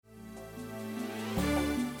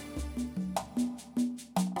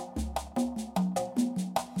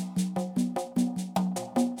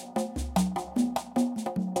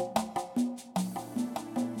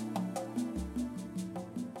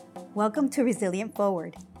Welcome to Resilient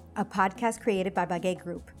Forward, a podcast created by Bagué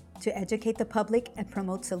Group to educate the public and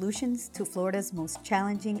promote solutions to Florida's most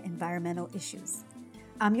challenging environmental issues.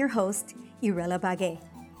 I'm your host, Irela Bagué.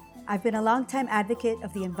 I've been a longtime advocate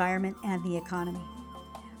of the environment and the economy.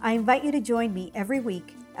 I invite you to join me every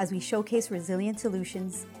week as we showcase resilient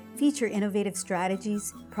solutions, feature innovative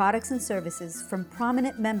strategies, products, and services from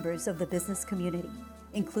prominent members of the business community,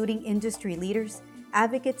 including industry leaders,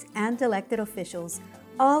 advocates, and elected officials,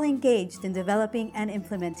 all engaged in developing and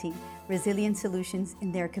implementing resilient solutions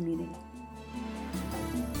in their community.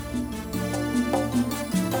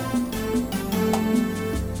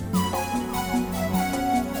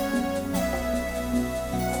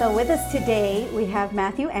 So with us today, we have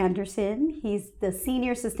Matthew Anderson. He's the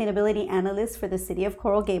Senior Sustainability Analyst for the City of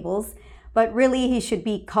Coral Gables, but really he should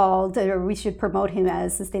be called, or we should promote him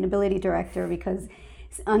as Sustainability Director, because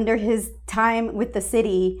under his time with the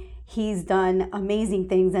city, he's done amazing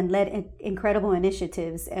things and led incredible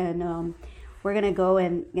initiatives. And we're going to go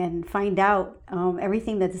and find out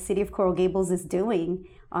everything that the City of Coral Gables is doing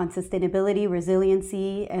on sustainability,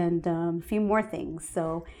 resiliency, and a few more things.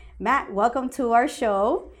 So Matt, welcome to our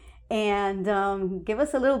show, and give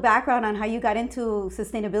us a little background on how you got into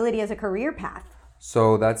sustainability as a career path.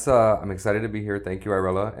 So that's, I'm excited to be here. Thank you,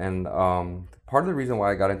 Irela. And part of the reason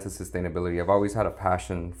why I got into sustainability, I've always had a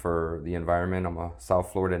passion for the environment. I'm a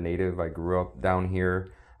South Florida native. I grew up down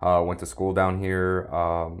here, went to school down here,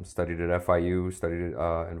 studied at FIU, studied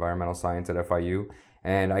environmental science at FIU.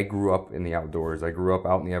 And I grew up in the outdoors. I grew up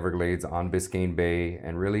out in the Everglades on Biscayne Bay,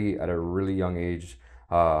 and really at a really young age,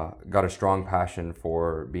 got a strong passion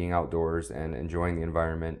for being outdoors and enjoying the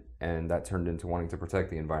environment, and that turned into wanting to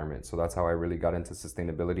protect the environment. So that's how I really got into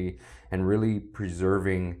sustainability and really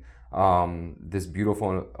preserving this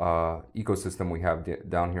beautiful ecosystem we have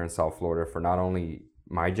down here in South Florida for not only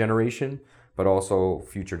my generation, but also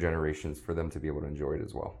future generations, for them to be able to enjoy it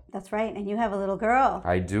as well. That's right, and you have a little girl.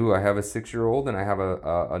 I do. I have a 6-year-old, and I have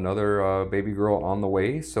another baby girl on the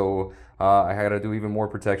way. So I had to do even more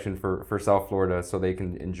protection for South Florida so they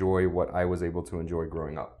can enjoy what I was able to enjoy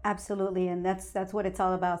growing up. Absolutely, and that's what it's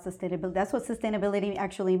all about, sustainability. That's what sustainability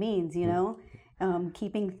actually means, you know?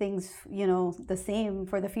 Keeping things, the same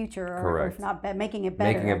for the future, or if not, making it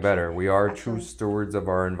better. Making it better. We are true stewards of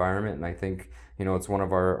our environment, and I think, it's one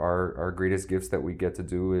of our greatest gifts that we get to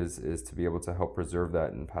do is to be able to help preserve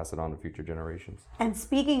that and pass it on to future generations. And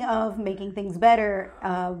speaking of making things better,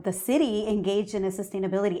 the city engaged in a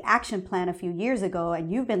sustainability action plan a few years ago,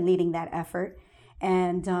 and you've been leading that effort.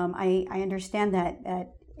 And I understand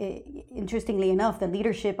that, interestingly enough, the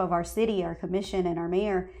leadership of our city, our commission, and our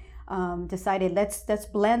mayor decided let's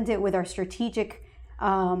blend it with our strategic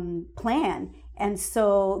plan. And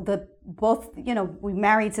so we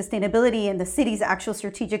married sustainability and the city's actual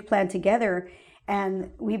strategic plan together. And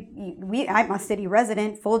I'm a city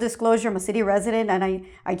resident. Full disclosure, I'm a city resident, and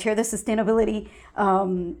I chair the sustainability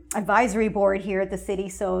advisory board here at the city.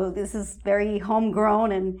 So this is very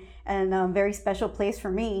homegrown and very special place for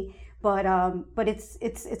me. But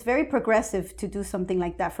it's very progressive to do something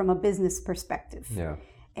like that from a business perspective. Yeah.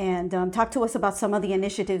 And talk to us about some of the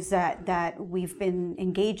initiatives that we've been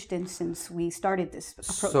engaged in since we started this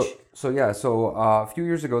approach. So a few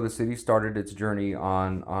years ago, the city started its journey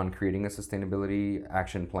on creating a sustainability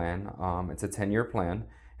action plan. It's a 10-year plan,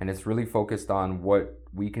 and it's really focused on what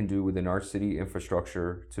we can do within our city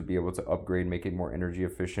infrastructure to be able to upgrade, make it more energy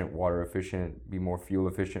efficient, water efficient, be more fuel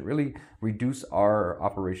efficient, really reduce our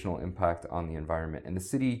operational impact on the environment. And the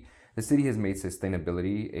city has made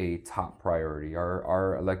sustainability a top priority.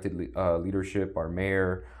 Our elected leadership, our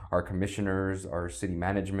mayor, our commissioners, our city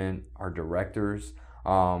management, our directors,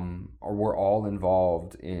 we're all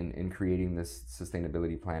involved in creating this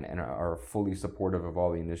sustainability plan and are fully supportive of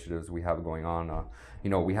all the initiatives we have going on.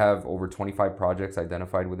 We have over 25 projects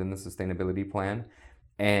identified within the sustainability plan,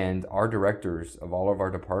 and our directors of all of our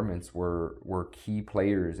departments were key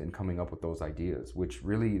players in coming up with those ideas, which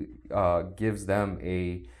really gives them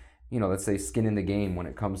a let's say skin in the game when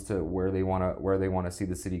it comes to where they want to see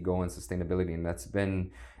the city go in sustainability. And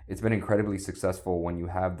it's been incredibly successful when you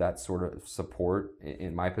have that sort of support.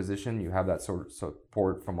 In my position, you have that sort of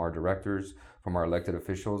support from our directors, from our elected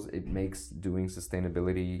officials. It makes doing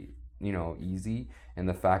sustainability, easy, and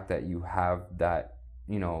the fact that you have that,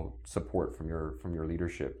 support from your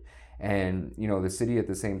leadership. And the city at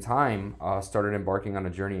the same time started embarking on a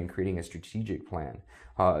journey and creating a strategic plan.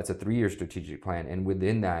 It's a 3-year strategic plan, and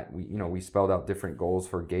within that, we spelled out different goals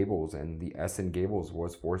for Gables, and the S in Gables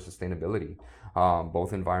was for sustainability,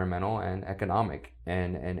 both environmental and economic,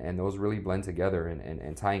 and those really blend together.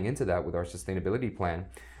 And tying into that with our sustainability plan,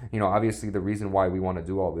 obviously the reason why we want to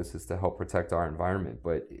do all this is to help protect our environment,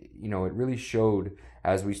 but it really showed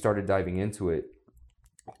as we started diving into it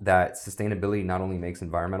that sustainability not only makes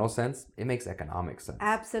environmental sense, it makes economic sense.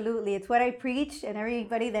 Absolutely. It's what I preach, and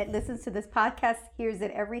everybody that listens to this podcast hears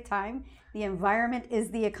it every time. The environment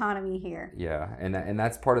is the economy here. Yeah, and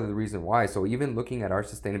that's part of the reason why. So even looking at our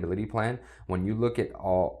sustainability plan, when you look at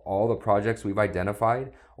all the projects we've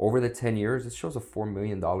identified over the 10 years, it shows a $4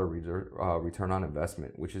 million return on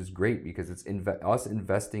investment, which is great because it's us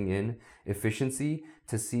investing in efficiency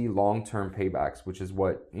to see long-term paybacks, which is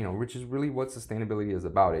really what sustainability is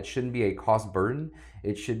about. It shouldn't be a cost burden.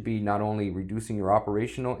 It should be not only reducing your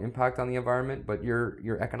operational impact on the environment, but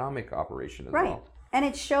your economic operation as well. And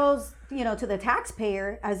it shows, to the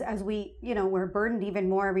taxpayer as we, we're burdened even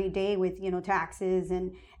more every day with, taxes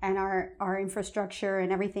and our infrastructure,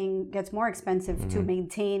 and everything gets more expensive to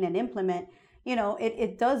maintain and implement.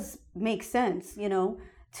 It does make sense,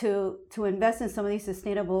 to invest in some of these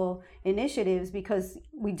sustainable initiatives, because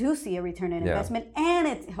we do see a return on investment, and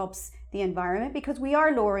it helps the environment because we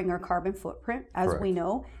are lowering our carbon footprint. As Correct. We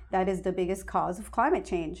know, that is the biggest cause of climate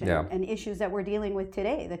change and issues that we're dealing with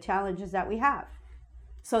today, the challenges that we have.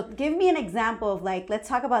 So give me an example of, let's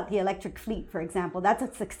talk about the electric fleet, for example. That's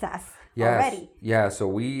a success already. Yeah, so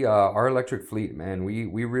we, our electric fleet, man, we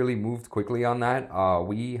really moved quickly on that.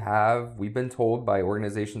 We've been told by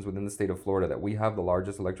organizations within the state of Florida that we have the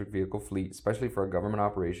largest electric vehicle fleet, especially for our government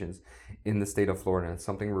operations in the state of Florida. It's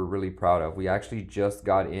something we're really proud of. We actually just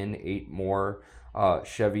got in 8 more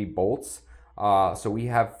Chevy Bolts. So we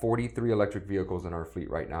have 43 electric vehicles in our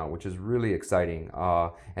fleet right now, which is really exciting.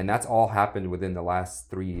 And that's all happened within the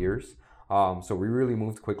last 3 years. So we really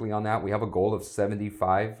moved quickly on that. We have a goal of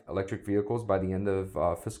 75 electric vehicles by the end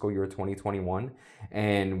of fiscal year 2021.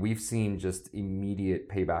 And we've seen just immediate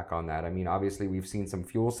payback on that. I mean, obviously we've seen some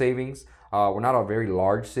fuel savings. We're not a very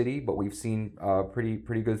large city, but we've seen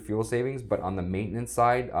pretty good fuel savings. But on the maintenance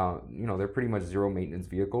side, they're pretty much zero maintenance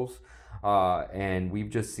vehicles. And we've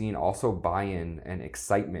just seen also buy-in and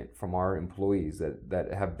excitement from our employees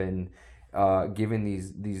that have been given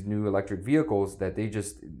these new electric vehicles, that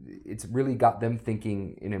it's really got them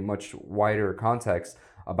thinking in a much wider context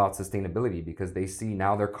about sustainability, because they see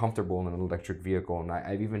now they're comfortable in an electric vehicle. And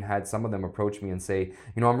I've even had some of them approach me and say,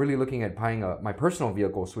 I'm really looking at buying my personal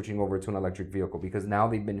vehicle, switching over to an electric vehicle, because now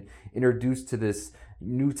they've been introduced to this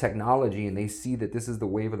new technology and they see that this is the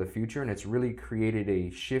wave of the future, and it's really created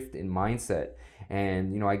a shift in mindset.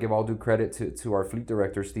 And I give all due credit to our fleet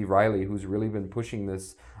director, Steve Riley, who's really been pushing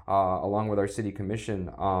this along with our city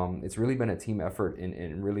commission. It's really been a team effort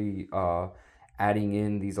in really adding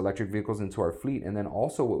in these electric vehicles into our fleet. And then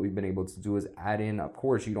also what we've been able to do is add in, of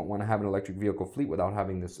course, you don't want to have an electric vehicle fleet without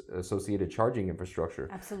having this associated charging infrastructure.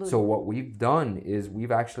 Absolutely. So what we've done is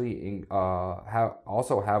we've actually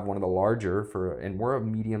also have one of the larger, and we're a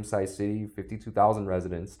medium-sized city, 52,000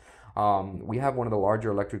 residents. We have one of the larger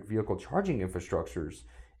electric vehicle charging infrastructures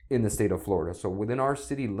in the state of Florida. So within our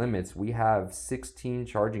city limits, we have 16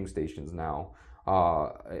 charging stations now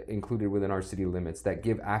included within our city limits that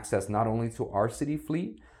give access not only to our city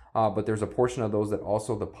fleet, but there's a portion of those that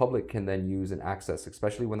also the public can then use and access,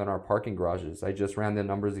 especially within our parking garages. I just ran the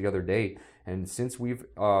numbers the other day, and since we've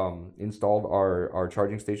installed our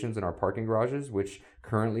charging stations in our parking garages, which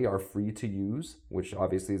currently are free to use, which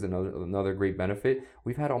obviously is another great benefit,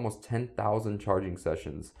 we've had almost 10,000 charging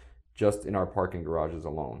sessions just in our parking garages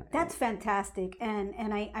alone. That's fantastic. And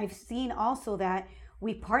I've seen also that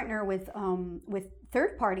we partner with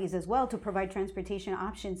third parties as well to provide transportation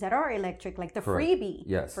options that are electric, like the Correct. Freebie,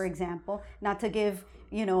 Yes. for example. Not to give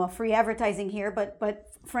a free advertising here, but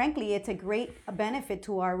frankly, it's a great benefit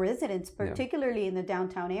to our residents, particularly in the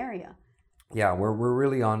downtown area. Yeah, we're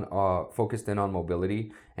really on focused in on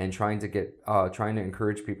mobility and trying to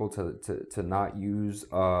encourage people to not use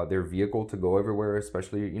their vehicle to go everywhere,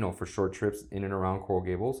 especially for short trips in and around Coral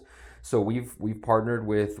Gables. So we've partnered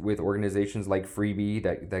with organizations like Freebie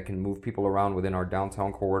that can move people around within our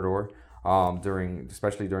downtown corridor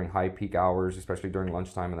especially during high peak hours, especially during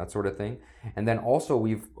lunchtime and that sort of thing. And then also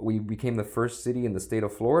we became the first city in the state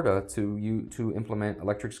of Florida to implement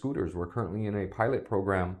electric scooters. We're currently in a pilot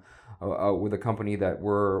program with a company that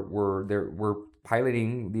we're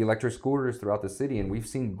piloting the electric scooters throughout the city, and we've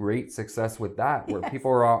seen great success with that, where people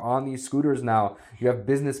are on these scooters now. You have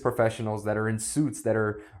business professionals that are in suits that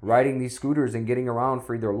are riding these scooters and getting around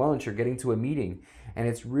for either lunch or getting to a meeting. And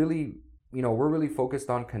it's really, we're really focused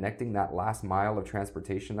on connecting that last mile of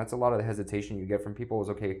transportation. That's a lot of the hesitation you get from people is,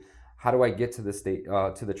 okay, how do I get to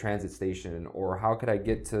the transit station, or how could I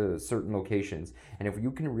get to certain locations? And if you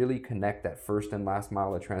can really connect that first and last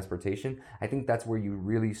mile of transportation, I think that's where you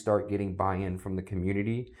really start getting buy-in from the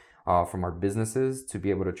community, from our businesses, to be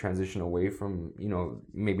able to transition away from,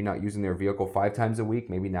 maybe not using their vehicle 5 times a week.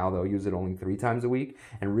 Maybe now they'll use it only 3 times a week,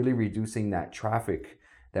 and really reducing that traffic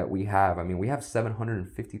that we have. I mean, we have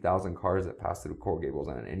 750,000 cars that pass through Coral Gables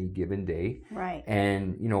on any given day. Right.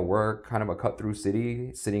 And, we're kind of a cut-through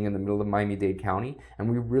city sitting in the middle of Miami-Dade County. And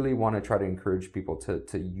we really want to try to encourage people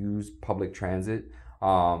to use public transit,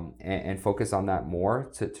 and focus on that more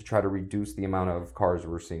to try to reduce the amount of cars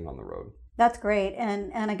we're seeing on the road. That's great.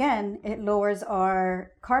 And again, it lowers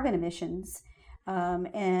our carbon emissions.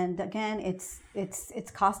 And again,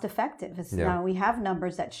 it's cost effective. Now we have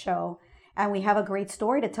numbers that show. And we have a great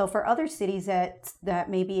story to tell for other cities that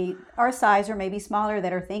maybe our size or maybe smaller,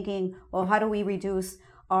 that are thinking, well, how do we reduce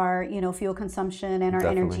our fuel consumption and our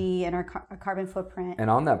energy and our carbon footprint? And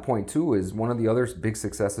on that point too, is one of the other big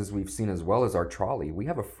successes we've seen as well, is our trolley. We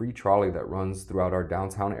have a free trolley that runs throughout our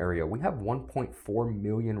downtown area. We have 1.4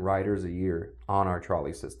 million riders a year on our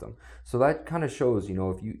trolley system. So that kind of shows,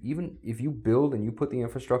 if you build and you put the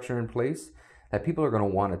infrastructure in place, that people are going to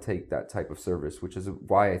want to take that type of service, which is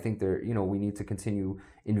why I think we need to continue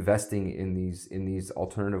investing in these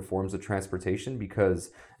alternative forms of transportation,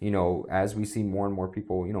 because, as we see more and more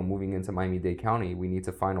people, moving into Miami-Dade County, we need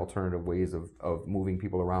to find alternative ways of moving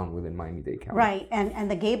people around within Miami-Dade County. Right. And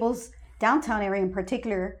the Gables downtown area in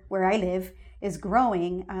particular, where I live, is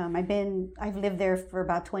growing. I've lived there for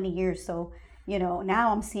about 20 years. So,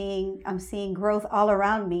 now I'm seeing growth all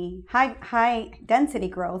around me, high density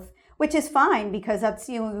growth, which is fine, because that's,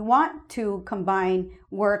 we want to combine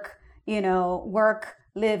work,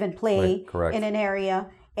 live and play in an area.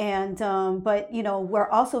 And, but, we're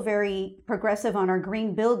also very progressive on our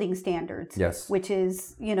green building standards. Yes. Which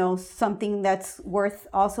is, something that's worth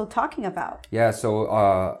also talking about. Yeah.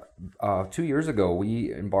 So, 2 years ago,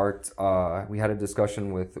 we embarked, we had a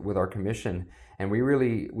discussion with our commission, and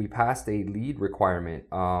we passed a LEED requirement,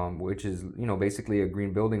 which is, basically a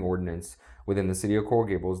green building ordinance within the city of Coral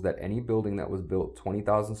Gables, that any building that was built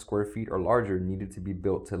 20,000 square feet or larger needed to be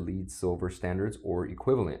built to LEED Silver standards or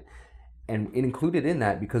equivalent. And included in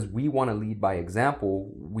that, because we want to lead by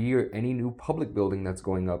example, any new public building that's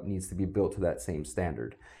going up needs to be built to that same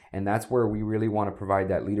standard. And that's where we really want to provide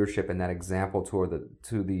that leadership and that example to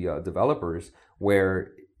the developers,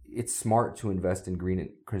 where it's smart to invest in green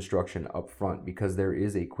construction up front, because there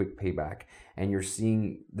is a quick payback, and you're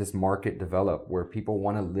seeing this market develop where people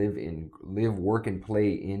want to live, work, and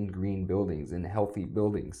play in green buildings, in healthy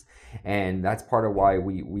buildings. And that's part of why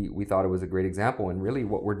we thought it was a great example. And really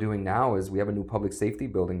what we're doing now is we have a new public safety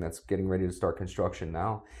building that's getting ready to start construction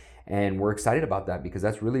now. And we're excited about that, because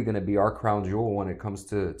that's really going to be our crown jewel when it comes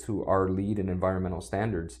to our LEED and environmental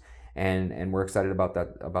standards. And we're excited about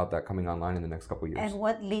that coming online in the next couple of years. And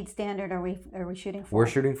what LEED standard are we shooting for? We're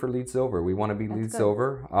shooting for LEED Silver. We want to be LEED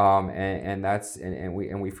Silver,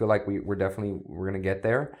 and we feel like we're going to get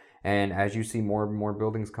there. And as you see more and more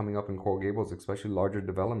buildings coming up in Coral Gables, especially larger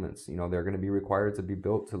developments, they're going to be required to be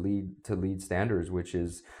built to LEED standards, which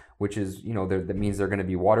is that means they're going to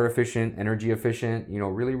be water efficient, energy efficient,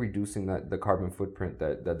 really reducing the carbon footprint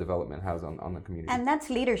that development has on the community. And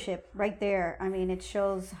that's leadership right there. I mean, it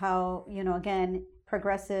shows how, again,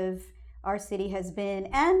 progressive our city has been,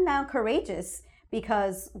 and now courageous,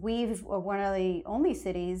 because we're one of the only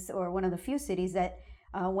cities, or one of the few cities, that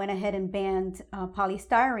went ahead and banned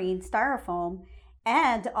styrofoam,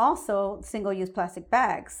 and also single-use plastic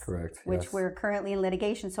bags. Correct. Which yes. we're currently in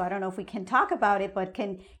litigation. So I don't know if we can talk about it, but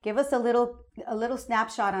can give us a little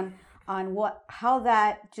snapshot on how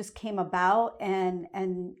that just came about, and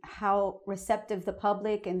how receptive the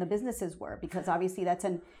public and the businesses were, because obviously that's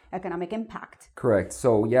an economic impact. Correct.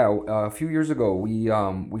 So a few years ago we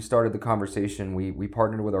started the conversation. We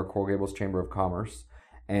partnered with our Coral Gables Chamber of Commerce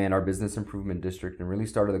and our Business Improvement District, and really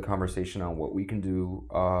started the conversation on what we can do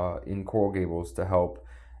in Coral Gables to help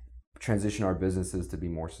transition our businesses to be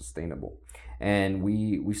more sustainable. And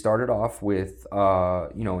we started off with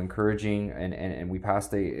encouraging, and we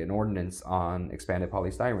passed an ordinance on expanded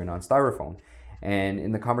polystyrene, on styrofoam. And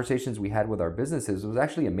in the conversations we had with our businesses, it was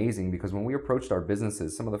actually amazing, because when we approached our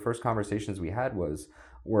businesses, some of the first conversations we had were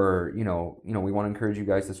we want to encourage you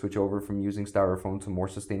guys to switch over from using styrofoam to more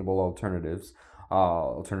sustainable alternatives.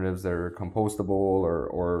 alternatives that are compostable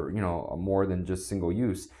or more than just single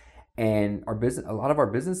use. And a lot of our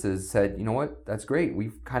businesses said, you know what, that's great.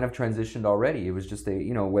 We've kind of transitioned already. It was just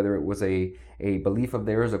whether it was a belief of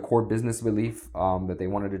theirs, a core business belief, that they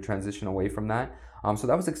wanted to transition away from that. So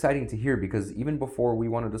that was exciting to hear, because even before we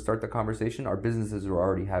wanted to start the conversation, our businesses were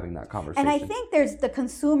already having that conversation. And I think the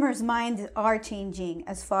consumers' minds are changing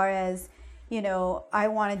as far as, I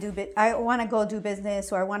want to go do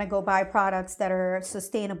business, or I want to go buy products that are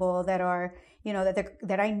sustainable, that are,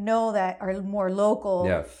 that I know that are more local,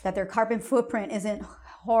 yes, that their carbon footprint isn't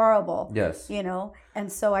horrible. Yes.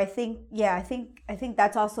 And so I think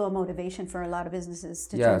that's also a motivation for a lot of businesses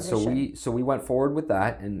to transition. So we went forward with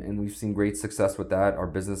that, and we've seen great success with that. Our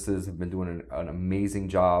businesses have been doing an amazing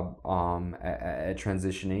job at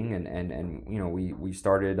transitioning, and we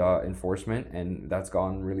started enforcement, and that's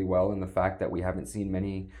gone really well. In the fact that we haven't seen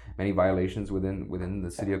many violations within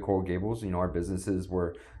the city of Coral Gables. Our businesses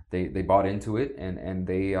were. They bought into it, and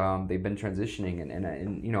they've been transitioning,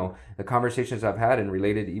 and the conversations I've had, and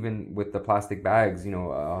related even with the plastic bags,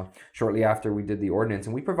 shortly after we did the ordinance,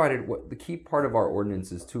 and we provided, what the key part of our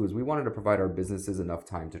ordinances too is we wanted to provide our businesses enough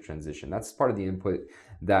time to transition. That's part of the input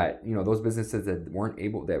that those businesses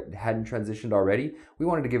that hadn't transitioned already, we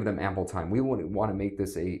wanted to give them ample time. We wouldn't want to make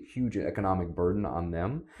this a huge economic burden on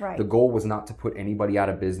them. Right. The goal was not to put anybody out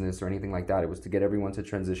of business or anything like that. It was to get everyone to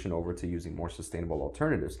transition over to using more sustainable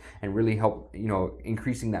alternatives, and really help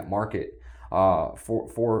increasing that market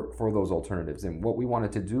for those alternatives. And what we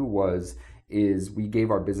wanted to do is we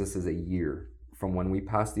gave our businesses a year from when we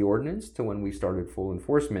passed the ordinance to when we started full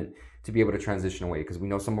enforcement to be able to transition away, because we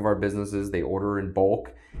know some of our businesses, they order in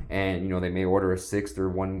bulk, and they may order a 6th or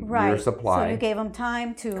 1 year supply. So you gave them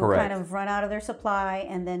time to Correct. kind of run out of their supply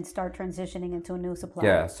and then start transitioning into a new supply.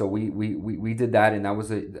 Yeah, so we did that, and that was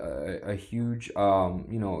a huge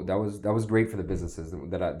that was great for the businesses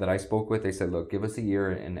that I spoke with. They said, look, give us a year,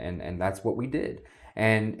 and that's what we did.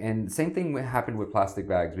 And same thing happened with plastic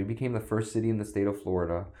bags. We became the first city in the state of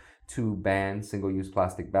Florida to ban single-use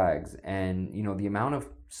plastic bags. And the amount of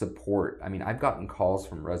support, I've gotten calls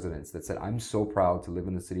from residents that said, I'm so proud to live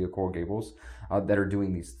in the city of Coral Gables, that are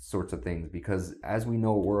doing these sorts of things, because as we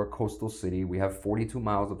know, we're a coastal city. We have 42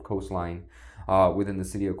 miles of coastline within the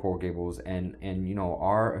city of Coral Gables, and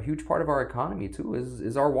a huge part of our economy too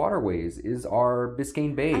is our waterways, is our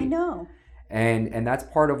Biscayne Bay. I know. And that's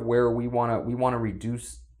part of where we want to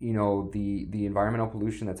reduce the environmental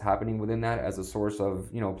pollution that's happening within that, as a source of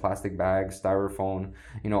plastic bags, styrofoam,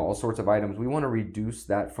 all sorts of items. We want to reduce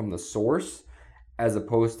that from the source, as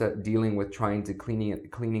opposed to dealing with trying to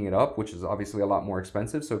cleaning it up, which is obviously a lot more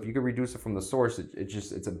expensive. So if you could reduce it from the source,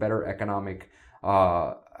 it's a better economic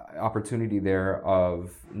opportunity there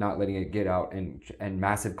of not letting it get out, and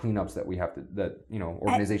massive cleanups that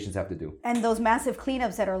organizations have to do. And those massive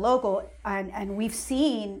cleanups that are local, and we've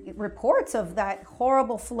seen reports of that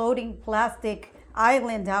horrible floating plastic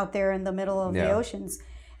island out there in the middle of the oceans.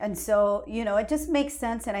 And so, it just makes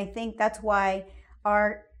sense, and I think that's why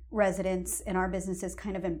our residents and our businesses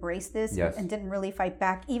kind of embraced this. Yes. And didn't really fight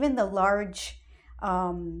back. Even the large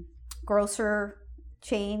grocer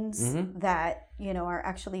chains that are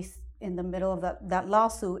actually in the middle of that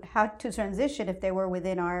lawsuit had to transition if they were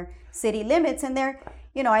within our city limits. And they're,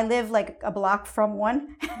 I live like a block from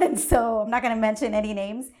one, and so I'm not going to mention any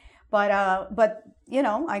names, but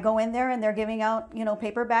I go in there and they're giving out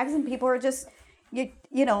paper bags, and people are just they're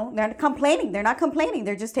not complaining.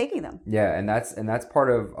 They're just taking them. Yeah, and that's part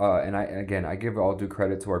of I give all due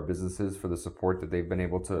credit to our businesses for the support that they've been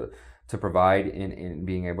able to provide in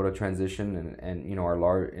being able to transition,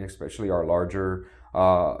 and especially our larger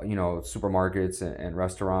supermarkets and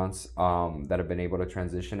restaurants that have been able to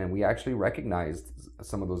transition. And we actually recognized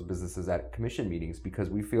some of those businesses at commission meetings, because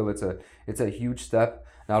we feel it's a huge step,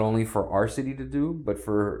 not only for our city to do, but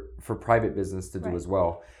for private business to do as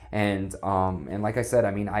well. And like I said,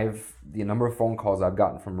 the number of phone calls I've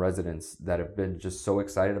gotten from residents that have been just so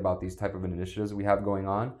excited about these type of initiatives we have going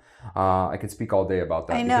on. I could speak all day about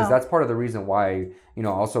that, because that's part of the reason why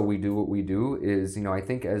also we do what we do. Is I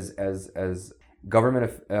think as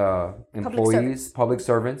government employees, public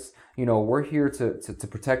servants, we're here to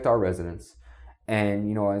protect our residents.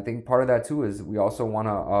 And, I think part of that too is we also want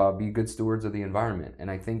to be good stewards of the environment.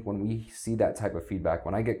 And I think when we see that type of feedback,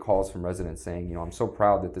 when I get calls from residents saying, I'm so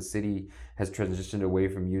proud that the city has transitioned away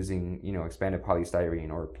from using, expanded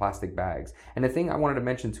polystyrene or plastic bags. And the thing I wanted to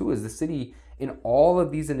mention too is the city, in all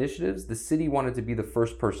of these initiatives, the city wanted to be the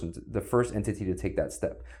first entity to take that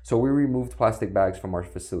step. So we removed plastic bags from our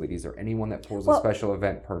facilities, or anyone that pulls a special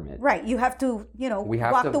event permit. Right. You have to,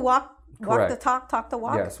 walk the walk, walk the talk the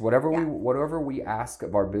walk. Yes, whatever we ask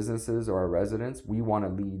of our businesses or our residents, we want to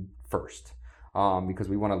lead first, because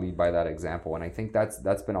we want to lead by that example. And I think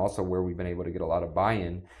that's been also where we've been able to get a lot of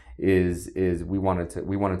buy-in. Is we wanted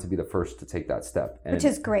to be the first to take that step, which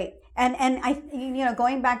is great. And I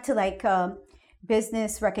going back to like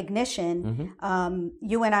business recognition,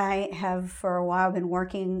 you and I have for a while been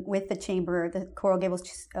working with the Coral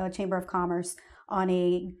Gables Chamber of Commerce on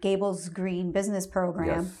a Gables Green business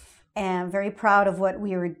program. Yes. And very proud of what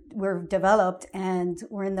we're developed, and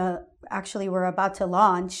we're about to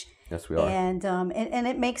launch. Yes, we are. And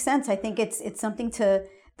it makes sense. I think it's something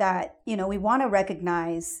that we want to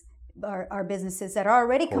recognize our businesses that are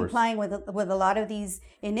already complying with a lot of these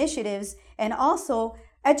initiatives, and also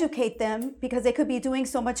educate them, because they could be doing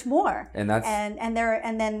so much more. And that's and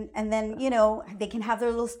then they can have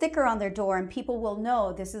their little sticker on their door, and people will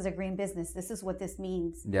know this is a green business. This is what this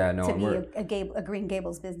means. To be a Green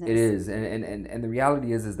Gables business. It is, and the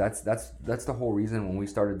reality is that's the whole reason when we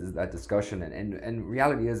started that discussion. And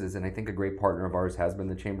reality is, and I think a great partner of ours has been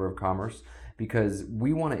the Chamber of Commerce, because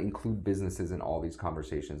we want to include businesses in all these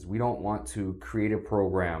conversations. We don't want to create a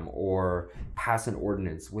program or pass an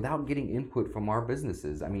ordinance without getting input from our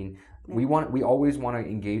businesses. I mean, we always want to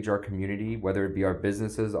engage our community, whether it be our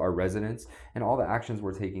businesses, our residents, and all the actions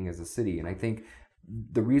we're taking as a city. And I think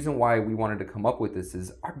the reason why we wanted to come up with this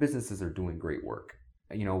is our businesses are doing great work.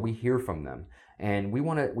 We hear from them, and we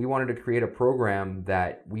wanted to create a program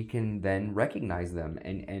that we can then recognize them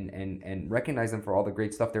and recognize them for all the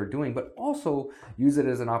great stuff they're doing, but also use it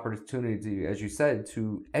as an opportunity, as you said,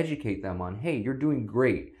 to educate them on, hey, you're doing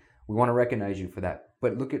great. We want to recognize you for that.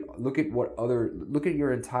 But look at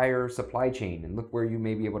your entire supply chain, and look where you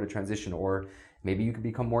may be able to transition, or maybe you could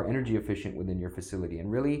become more energy efficient within your facility,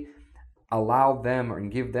 and really allow them and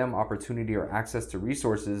give them opportunity or access to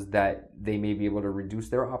resources that they may be able to reduce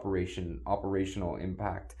their operational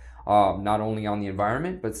impact, not only on the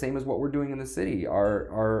environment, but same as what we're doing in the city.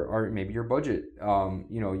 Our maybe your budget,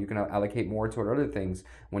 you can allocate more toward other things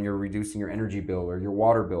when you're reducing your energy bill or your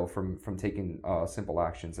water bill from taking simple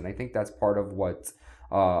actions. And I think that's part of what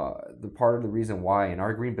the reason why in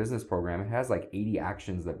our Green Business Program, it has like 80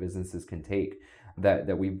 actions that businesses can take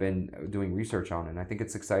that we've been doing research on. And I think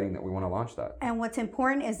it's exciting that we want to launch that. And what's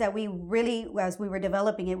important is that we really, as we were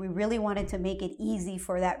developing it, we really wanted to make it easy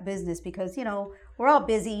for that business, because, we're all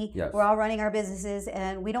busy. Yes. We're all running our businesses,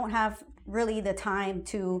 and we don't have really the time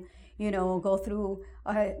to, go through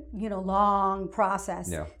a, long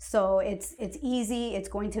process. Yeah. So it's easy. It's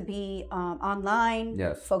going to be online.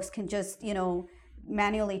 Yes. Folks can just,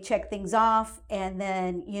 manually check things off, and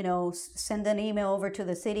then send an email over to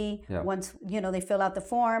the city. Yeah. Once they fill out the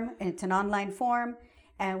form, and it's an online form,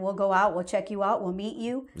 and we'll go out, we'll check you out, we'll meet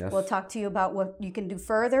you. Yes. We'll talk to you about what you can do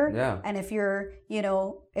further. Yeah. And if you're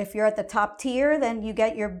at the top tier, then you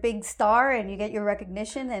get your big star and you get your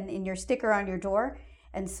recognition and your sticker on your door.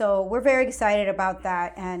 And so we're very excited about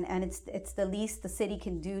that, and it's the least the city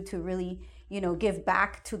can do to really give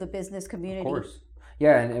back to the business community. Of course.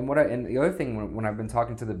 Yeah, and the other thing, when I've been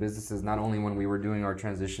talking to the businesses, not only when we were doing our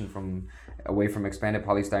transition away from expanded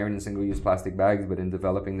polystyrene and single-use plastic bags, but in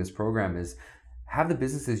developing this program, is have the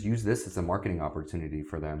businesses use this as a marketing opportunity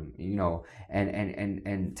for them,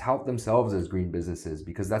 and tout themselves as green businesses,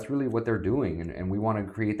 because that's really what they're doing, and we want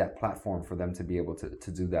to create that platform for them to be able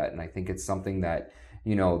to do that. And I think it's something that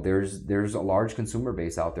there's a large consumer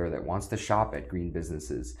base out there that wants to shop at green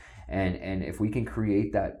businesses, and if we can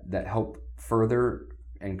create that help further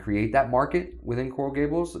and create that market within Coral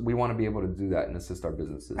Gables, we want to be able to do that and assist our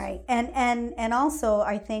businesses. Right. And also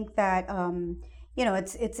I think that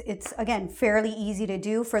it's again fairly easy to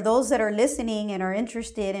do. For those that are listening and are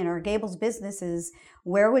interested in our Gables businesses,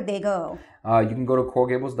 where would they go? You can go to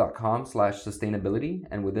coralgables.com/sustainability,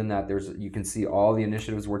 and within that you can see all the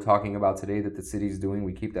initiatives we're talking about today that the city's doing.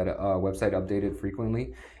 We keep that website updated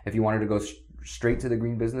frequently. If you wanted to go straight to the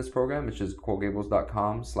Green Business Program, it's just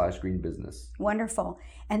coralgables.com/greenbusiness. Wonderful.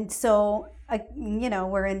 And so,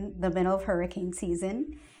 we're in the middle of hurricane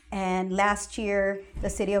season. And last year,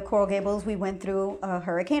 the city of Coral Gables, we went through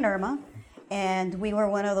Hurricane Irma. And we were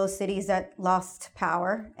one of those cities that lost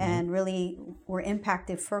power and really were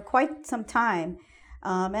impacted for quite some time.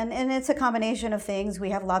 And it's a combination of things.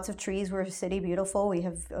 We have lots of trees. We're a city beautiful. We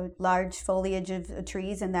have a large foliage of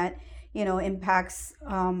trees, and that impacts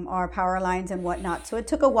our power lines and whatnot. So it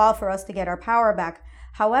took a while for us to get our power back.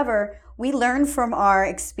 However, we learned from our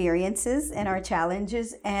experiences and our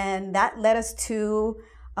challenges, and that led us to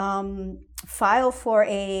file for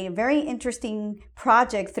a very interesting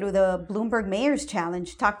project through the Bloomberg Mayor's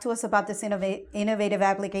Challenge. Talk to us about this innovative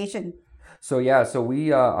application. So yeah, so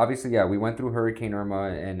we obviously we went through Hurricane Irma,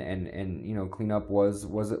 and cleanup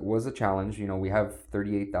was a challenge. We have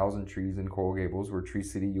 38,000 trees in Coral Gables. We're Tree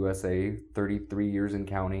City, USA, 33 years and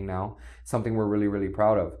counting now. Something we're really really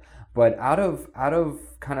proud of. But out of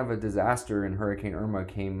kind of a disaster in Hurricane Irma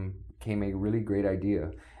came a really great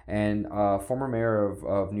idea. And former mayor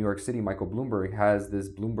of New York City, Michael Bloomberg, has this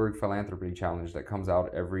Bloomberg Philanthropy Challenge that comes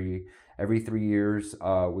out every 3 years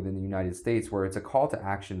within the United States, where it's a call to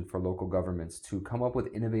action for local governments to come up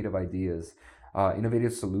with innovative ideas,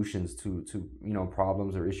 innovative solutions to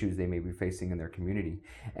problems or issues they may be facing in their community.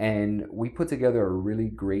 And we put together a really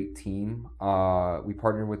great team. We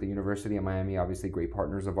partnered with the University of Miami, obviously great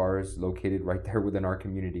partners of ours, located right there within our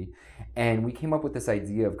community. And we came up with this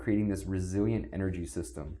idea of creating this resilient energy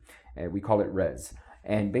system. And we call it RES.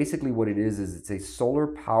 And basically what it is it's a solar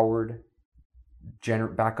powered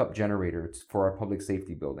backup generator for our public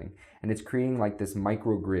safety building. And it's creating like this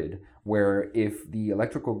microgrid where if the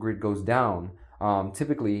electrical grid goes down,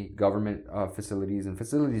 typically government facilities and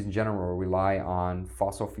facilities in general rely on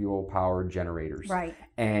fossil fuel powered generators. Right.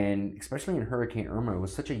 And especially in Hurricane Irma, it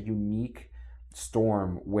was such a unique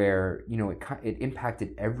storm where it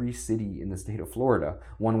impacted every city in the state of Florida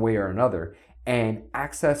one way or another, and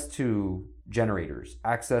access to generators,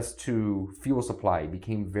 access to fuel supply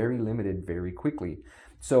became very limited very quickly.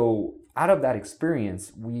 So out of that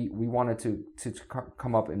experience, we wanted to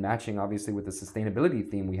come up and matching obviously with the sustainability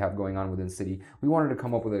theme we have going on within the city. We wanted to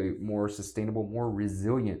come up with a more sustainable, more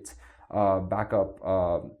resilient backup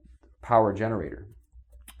power generator.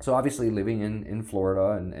 So obviously living in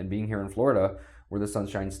Florida and being here in Florida, we're the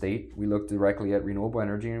Sunshine State. We looked directly at renewable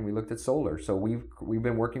energy and we looked at solar. So we've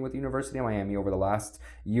been working with the University of Miami over the last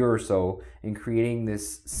year or so in creating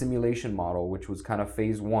this simulation model, which was kind of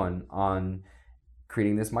phase one on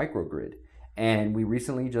creating this microgrid. And we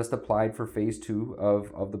recently just applied for phase two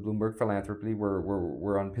of the Bloomberg Philanthropy.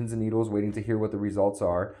 We're on pins and needles waiting to hear what the results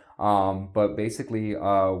are. But basically,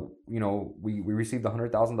 we received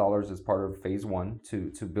 $100,000 as part of phase one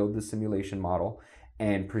to build the simulation model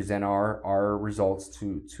and present our results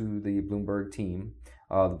to the Bloomberg team,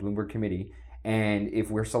 the Bloomberg committee. And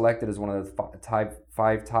if we're selected as one of the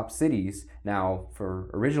five top cities, now for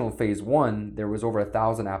original phase one, there was over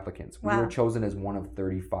 1,000 applicants. We were chosen as one of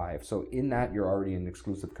 35. So in that, you're already an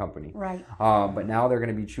exclusive company. Right. But now they're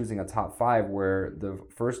going to be choosing a top 5 where the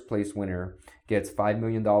first place winner gets $5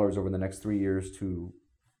 million over the next 3 years to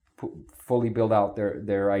fully build out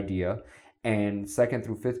their idea. And second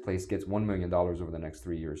through fifth place gets $1 million over the next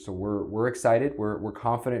 3 years. So we're excited. We're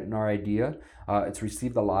confident in our idea. It's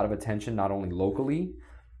received a lot of attention, not only locally,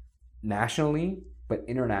 nationally, but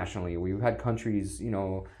internationally. We've had countries,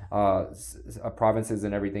 provinces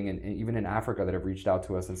and everything, and even in Africa that have reached out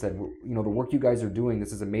to us and said, the work you guys are doing,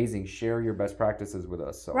 this is amazing. Share your best practices with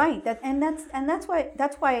us. So. Right.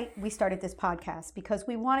 That's why we started this podcast, because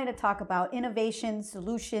we wanted to talk about innovation,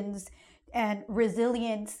 solutions, and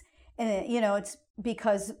resilience. It's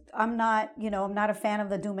because I'm not a fan of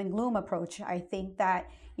the doom and gloom approach. I think that,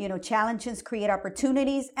 challenges create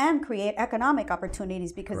opportunities and create economic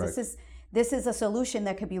opportunities, because right. this is a solution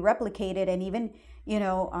that could be replicated and even,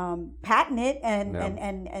 patent it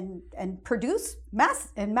and produce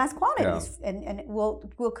mass quantities, and it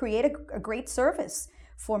will create a great service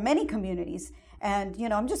for many communities. And,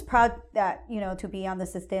 I'm just proud that, to be on the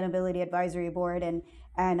Sustainability Advisory Board and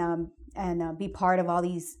be part of all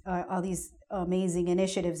these amazing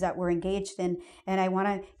initiatives that we're engaged in. And I want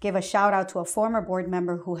to give a shout out to a former board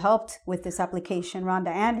member who helped with this application, Rhonda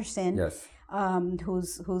Anderson. Yes.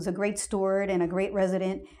 Who's a great steward and a great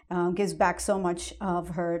resident, gives back so much of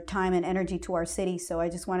her time and energy to our city. So I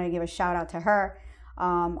just wanted to give a shout out to her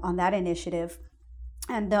on that initiative.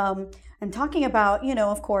 And talking about,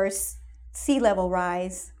 of course, sea level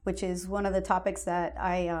rise, which is one of the topics that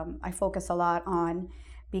I focus a lot on,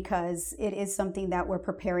 because it is something that we're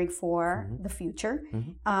preparing for the future.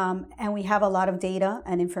 Mm-hmm. And we have a lot of data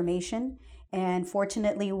and information. And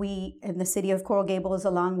fortunately, we in the city of Coral Gables,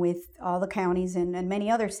 along with all the counties and many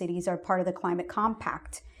other cities, are part of the Climate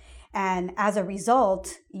Compact. And as a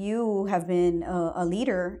result, you have been a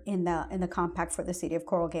leader in the compact for the city of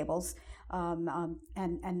Coral Gables.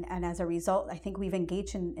 And as a result, I think we've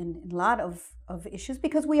engaged in a lot of issues,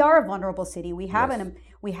 because we are a vulnerable city. We have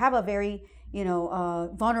a very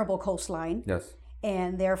vulnerable coastline. Yes.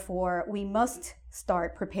 And therefore, we must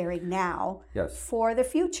start preparing now yes. for the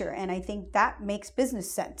future. And I think that makes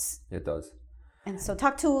business sense. It does. And so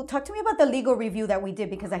talk to me about the legal review that we did,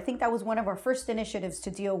 because I think that was one of our first initiatives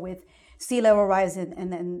to deal with sea level rise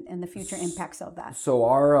and the future impacts of that. So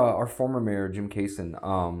our former mayor, Jim Kaysen,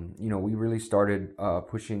 we really started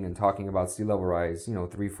pushing and talking about sea level rise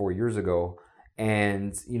 3-4 years ago.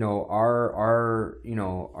 And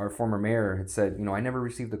our former mayor had said, I never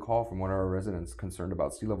received a call from one of our residents concerned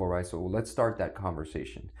about sea level rise, so let's start that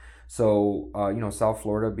conversation. So South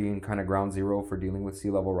Florida being kind of ground zero for dealing with sea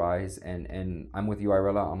level rise, and I'm with you,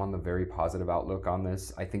 Irela. I'm on the very positive outlook on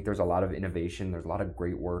this. I think there's a lot of innovation, there's a lot of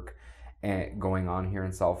great work going on here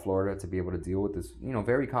in South Florida to be able to deal with this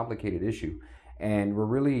very complicated issue. And we're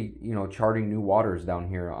really, charting new waters down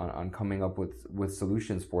here on coming up with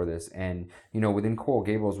solutions for this. And, within Coral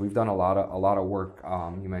Gables, we've done a lot of work.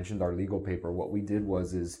 You mentioned our legal paper. What we did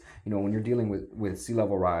is, when you're dealing with sea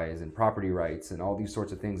level rise and property rights and all these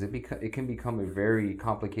sorts of things, it can become a very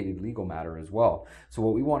complicated legal matter as well. So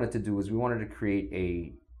what we wanted to do is we wanted to create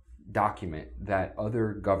a document that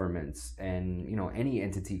other governments and, any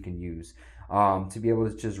entity can use. To be able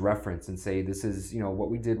to just reference and say, this is, what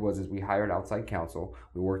we did is we hired outside counsel.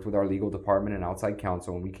 We worked with our legal department and outside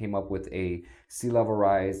counsel, and we came up with a sea level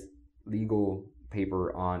rise legal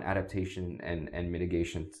paper on adaptation and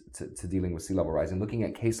mitigation to dealing with sea level rise, and looking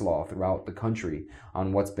at case law throughout the country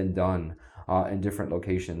on what's been done in different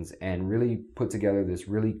locations, and really put together this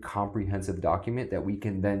really comprehensive document that we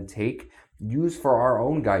can then use for our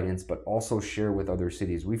own guidance, but also share with other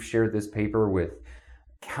cities. We've shared this paper with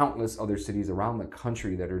countless other cities around the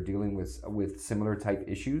country that are dealing with similar type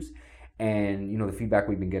issues, and the feedback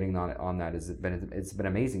we've been getting on that is it's been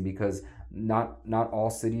amazing, because not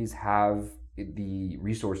all cities have the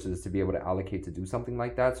resources to be able to allocate to do something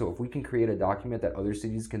like that. So if we can create a document that other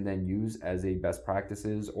cities can then use as a best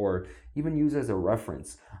practices, or even use as a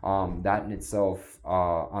reference, that in itself,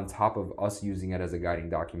 on top of us using it as a guiding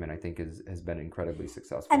document, I think has been incredibly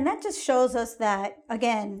successful. And that just shows us that,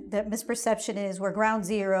 again, the misperception is we're ground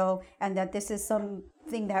zero, and that this is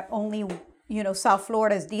something that only South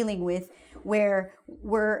Florida is dealing with, where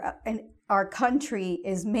our country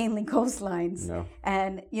is mainly coastlines. No.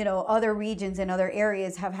 And other regions and other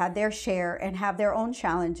areas have had their share and have their own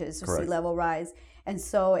challenges with sea level rise. And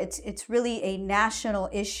so it's really a national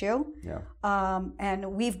issue. Yeah.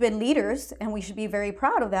 And we've been leaders, and we should be very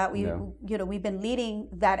proud of that. We've been leading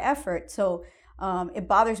that effort. So it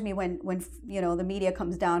bothers me when the media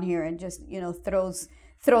comes down here and just throws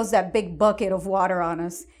that big bucket of water on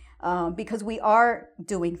us. Because we are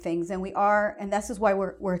doing things, and this is why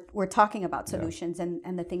we're talking about solutions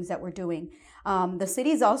and the things that we're doing. The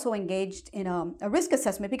city is also engaged in a risk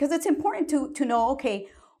assessment, because it's important to know, okay,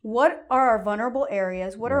 what are our vulnerable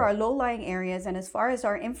areas? What are our low-lying areas? And as far as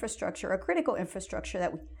our infrastructure, our critical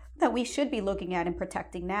infrastructure that we should be looking at and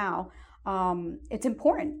protecting now, it's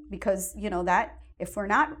important, because that if we're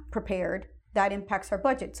not prepared, that impacts our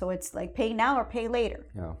budget. So it's like pay now or pay later.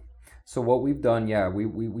 Yeah. So what we've done,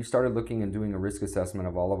 we started looking and doing a risk assessment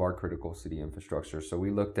of all of our critical city infrastructure. So we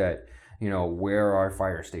looked at, where our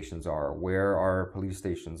fire stations are, where our police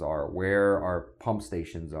stations are, where our pump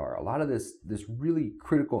stations are. A lot of this really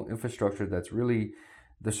critical infrastructure that's really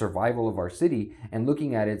the survival of our city, and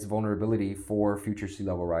looking at its vulnerability for future sea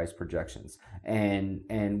level rise projections.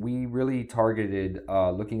 And we really targeted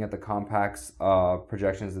looking at the compacts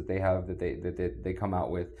projections that they have, that they come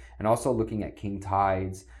out with, and also looking at king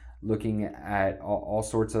tides, looking at all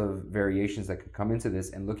sorts of variations that could come into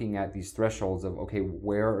this, and looking at these thresholds of, okay,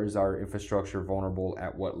 where is our infrastructure vulnerable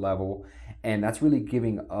at what level? And that's really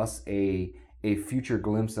giving us a future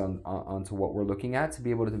glimpse onto what we're looking at, to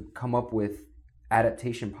be able to come up with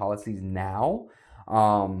adaptation policies now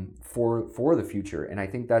for the future. And I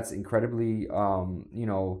think that's incredibly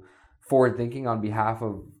forward thinking on behalf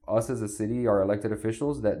of us as a city, our elected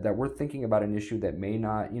officials, that we're thinking about an issue that may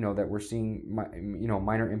not, that we're seeing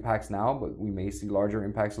minor impacts now, but we may see larger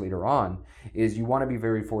impacts later on. Is you want to be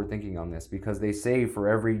very forward thinking on this, because they say for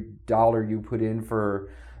every dollar you put in for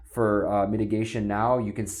mitigation now,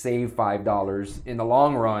 you can save $5 in the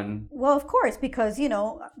long run. Well, of course, because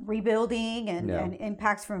rebuilding and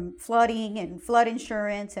impacts from flooding and flood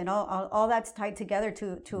insurance and all that's tied together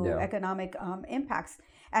to economic impacts.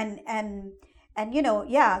 And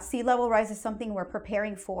sea level rise is something we're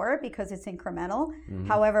preparing for, because it's incremental. Mm-hmm.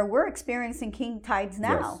 However, we're experiencing king tides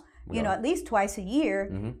now. Yes. At least twice a year,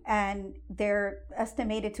 mm-hmm. and they're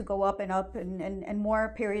estimated to go up and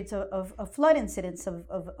more periods of flood incidents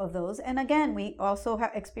of those. And again, we also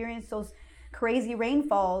have experienced those crazy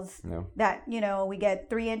rainfalls that, we get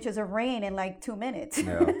 3 inches of rain in like 2 minutes.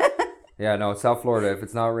 Yeah, no, South Florida, if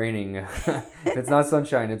it's not raining, if it's not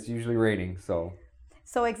sunshine, it's usually raining. So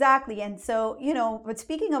So exactly. And so, but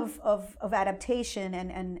speaking of adaptation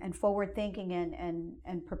and forward thinking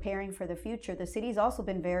and preparing for the future, the city's also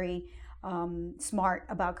been very smart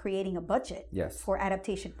about creating a budget Yes. for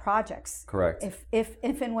adaptation projects. Correct. If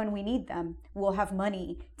and when we need them, we'll have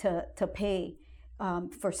money to pay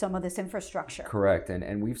for some of this infrastructure. Correct.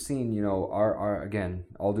 And we've seen, our again,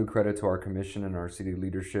 all due credit to our commission and our city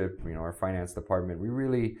leadership, our finance department.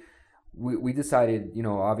 We decided,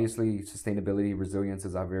 obviously sustainability, resilience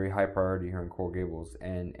is a very high priority here in Coral Gables.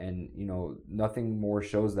 And nothing more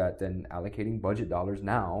shows that than allocating budget dollars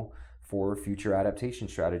now for future adaptation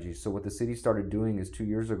strategies. So what the city started doing is 2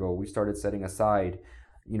 years ago, we started setting aside,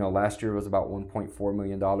 last year was about $1.4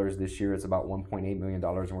 million. This year it's about $1.8 million.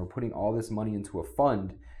 And we're putting all this money into a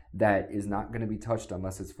fund that is not going to be touched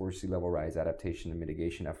unless it's for sea level rise adaptation and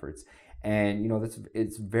mitigation efforts. And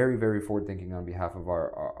it's very, very forward thinking on behalf of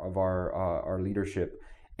our leadership.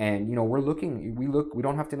 And we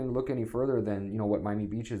don't have to look any further than what Miami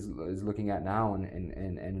Beach is looking at now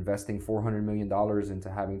and investing $400 million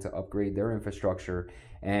into having to upgrade their infrastructure.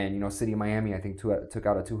 And City of Miami, I think, took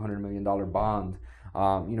out a $200 million bond.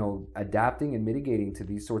 Adapting and mitigating to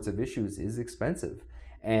these sorts of issues is expensive.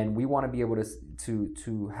 And we want to be able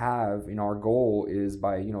to have, our goal is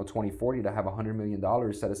by 2040 to have $100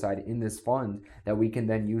 million set aside in this fund that we can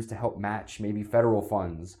then use to help match maybe federal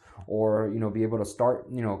funds or be able to start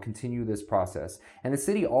continue this process. And the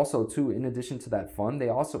city also too, in addition to that fund,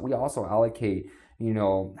 we also allocate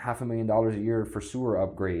 $500,000 a year for sewer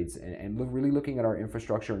upgrades and really looking at our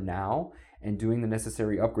infrastructure now and doing the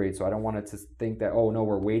necessary upgrades. So I don't want it to think that, oh no,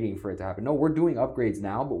 we're waiting for it to happen. No, we're doing upgrades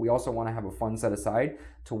now, but we also want to have a fund set aside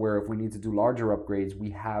to where if we need to do larger upgrades, we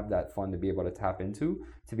have that fund to be able to tap into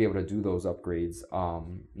to be able to do those upgrades,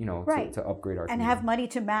 right. to upgrade our and community. Have money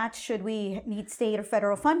to match should we need state or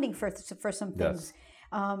federal funding for some things. Yes.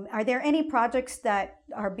 Are there any projects that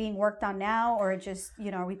are being worked on now, or just,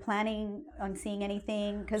 are we planning on seeing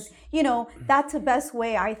anything? Because, that's the best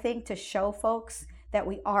way, I think, to show folks that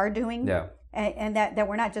we are doing, and that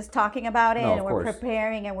we're not just talking about it, and we're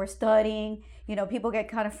preparing and we're studying. People get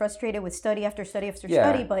kind of frustrated with study after study after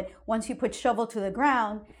study, but once you put shovel to the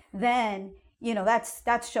ground, then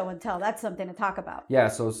that's show and tell. That's something to talk about. Yeah,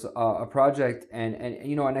 so it's a project, and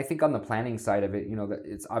I think on the planning side of it, that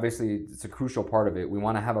it's a crucial part of it. We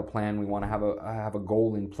want to have a plan. We want to have a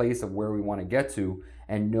goal in place of where we want to get to,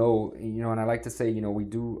 and know, and I like to say, we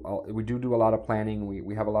do a lot of planning.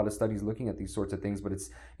 We have a lot of studies looking at these sorts of things, but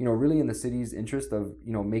it's really in the city's interest of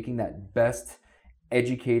making that best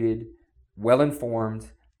educated,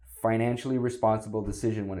 well-informed, financially responsible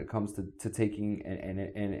decision when it comes to taking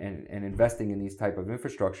and investing in these type of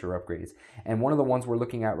infrastructure upgrades. And one of the ones we're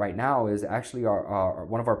looking at right now is actually our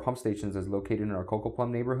one of our pump stations is located in our Cocoa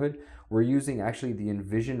Plum neighborhood. We're using actually the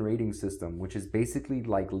Envision rating system, which is basically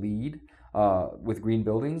like LEED with green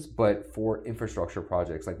buildings, but for infrastructure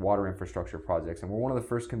projects, like water infrastructure projects. And we're one of the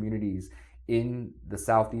first communities in the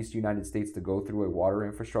Southeast United States to go through a water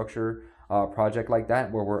infrastructure project like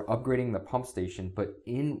that, where we're upgrading the pump station, but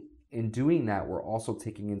in doing that, we're also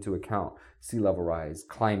taking into account sea level rise,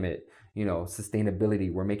 climate,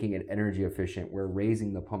 sustainability. We're making it energy efficient. We're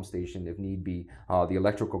raising the pump station if need be, the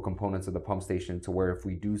electrical components of the pump station to where if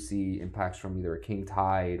we do see impacts from either a king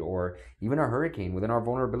tide or even a hurricane, within our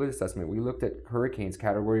vulnerability assessment, we looked at hurricanes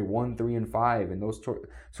category 1, 3, and 5, and those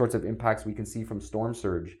sorts of impacts we can see from storm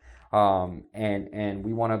surge. And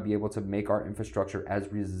we want to be able to make our infrastructure as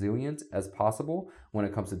resilient as possible when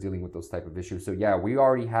it comes to dealing with those type of issues. So yeah, we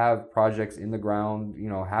already have projects in the ground,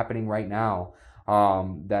 happening right now,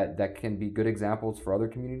 that can be good examples for other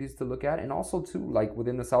communities to look at. And also too, like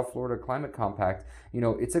within the South Florida Climate Compact,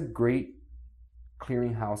 it's a great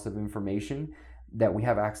clearinghouse of information that we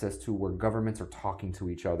have access to, where governments are talking to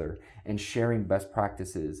each other and sharing best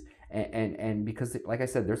practices. And because, like I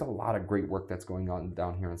said, there's a lot of great work that's going on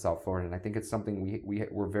down here in South Florida, and I think it's something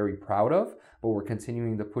we're very proud of, but we're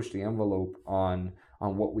continuing to push the envelope on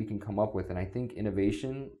what we can come up with. And I think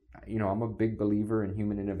innovation, I'm a big believer in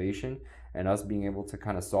human innovation and us being able to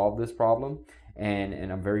kind of solve this problem, and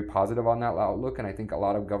I'm very positive on that outlook. And I think a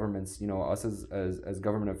lot of governments, us as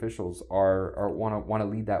government officials are want to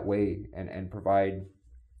lead that way and provide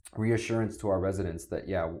reassurance to our residents that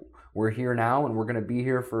we're here now and we're going to be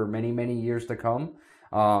here for many, many years to come,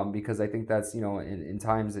 because I think that's, in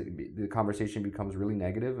times the conversation becomes really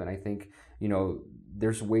negative. And I think,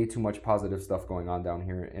 there's way too much positive stuff going on down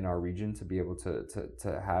here in our region to be able to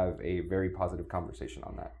have a very positive conversation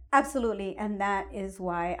on that. Absolutely. And that is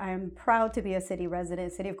why I'm proud to be a city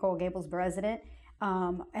resident, City of Coral Gables resident.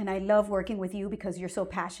 And I love working with you because you're so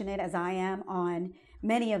passionate as I am on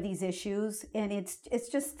many of these issues, and it's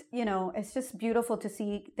just, you know, it's just beautiful to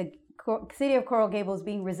see the city of Coral Gables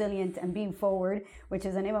being resilient and being forward, which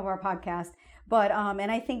is the name of our podcast. But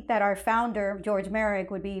and I think that our founder, George Merrick,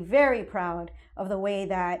 would be very proud of the way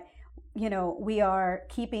that, you know, we are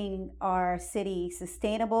keeping our city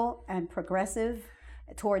sustainable and progressive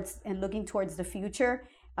towards and looking towards the future.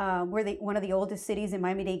 We're one of the oldest cities in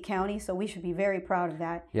Miami-Dade County, so we should be very proud of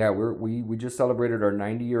that. Yeah, we just celebrated our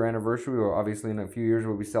 90-year anniversary. Well, obviously, in a few years,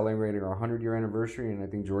 we'll be celebrating our 100-year anniversary, and I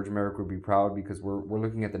think George Merrick would be proud because we're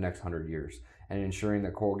looking at the next 100 years and ensuring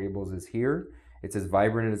that Coral Gables is here. It's as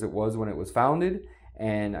vibrant as it was when it was founded,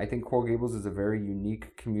 and I think Coral Gables is a very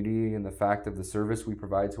unique community in the fact of the service we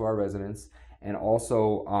provide to our residents, and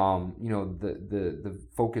also, you know, the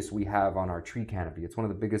focus we have on our tree canopy. It's one of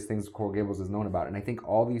the biggest things Coral Gables is known about. And I think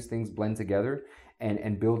all these things blend together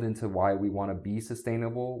and build into why we want to be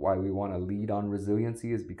sustainable, why we want to lead on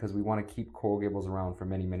resiliency, is because we want to keep Coral Gables around for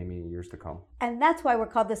many, many, many years to come. And that's why we're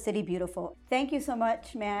called the City Beautiful. Thank you so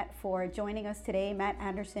much, Matt, for joining us today. Matt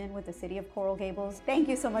Anderson with the City of Coral Gables. Thank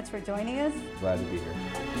you so much for joining us. Glad to be here.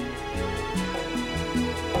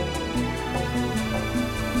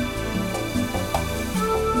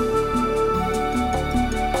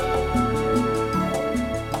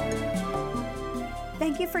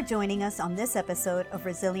 Thank you for joining us on this episode of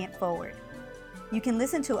Resilient Forward. You can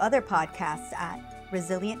listen to other podcasts at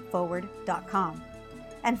resilientforward.com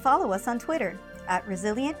and follow us on Twitter at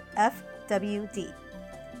ResilientFWD.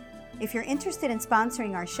 If you're interested in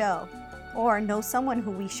sponsoring our show or know someone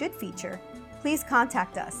who we should feature, please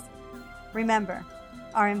contact us. Remember,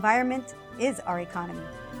 our environment is our economy.